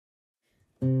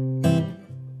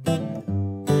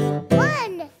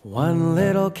One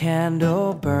little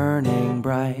candle burning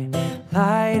bright,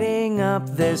 lighting up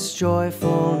this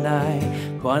joyful night.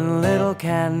 One little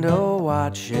candle,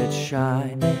 watch it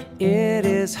shine. It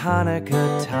is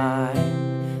Hanukkah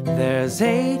time. There's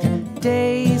 8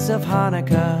 days of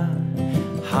Hanukkah.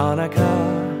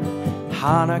 Hanukkah,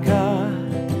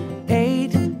 Hanukkah.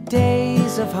 8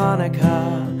 days of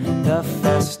Hanukkah, the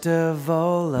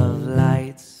festival of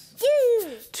lights.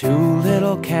 2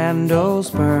 little candles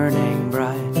burning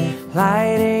bright,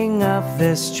 lighting up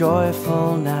this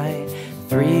joyful night.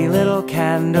 3 little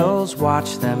candles,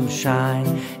 watch them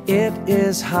shine. It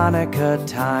is Hanukkah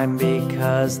time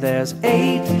because there's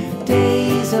 8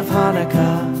 days of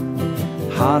Hanukkah.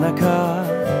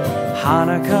 Hanukkah,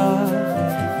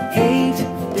 Hanukkah.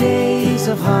 8 days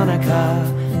of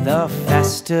Hanukkah, the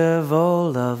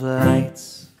festival of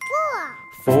lights.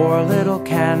 4 little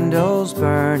candles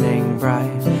burning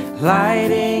bright,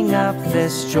 lighting up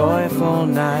this joyful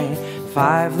night.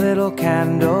 5 little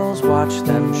candles, watch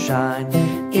them shine.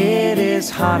 It is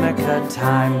Hanukkah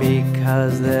time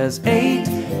because there's 8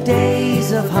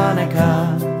 days of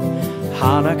Hanukkah.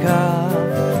 Hanukkah,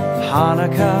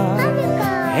 Hanukkah.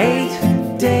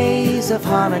 8 days of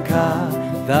Hanukkah,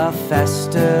 the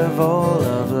festival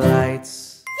of lights.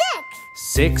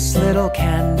 6 little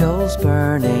candles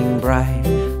burning bright,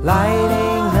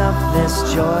 lighting up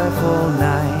this joyful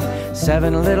night.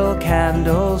 7 little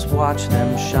candles, watch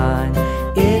them shine.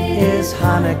 It is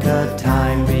Hanukkah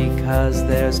time because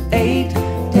there's 8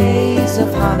 days of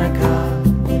Hanukkah.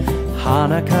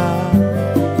 Hanukkah,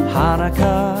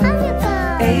 Hanukkah.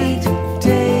 8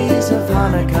 days of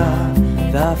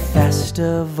Hanukkah, the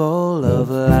festival of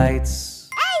lights.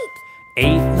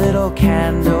 8 little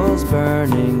candles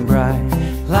burning bright,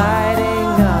 lighting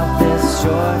up this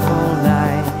joyful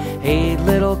night. 8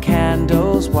 little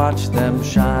candles, watch them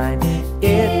shine.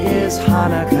 It is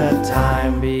Hanukkah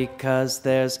time because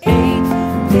there's 8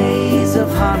 days of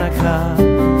Hanukkah.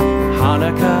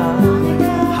 Hanukkah,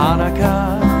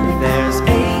 Hanukkah. There's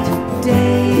 8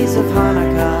 days of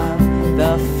Hanukkah,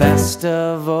 the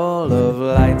festival of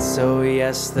lights. So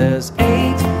yes, there's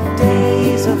 8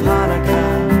 days of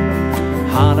Hanukkah.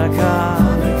 Hanukkah,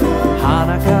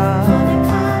 Hanukkah.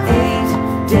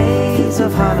 8 days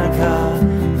of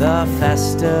Hanukkah, the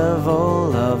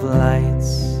festival of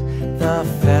lights, the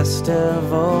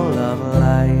festival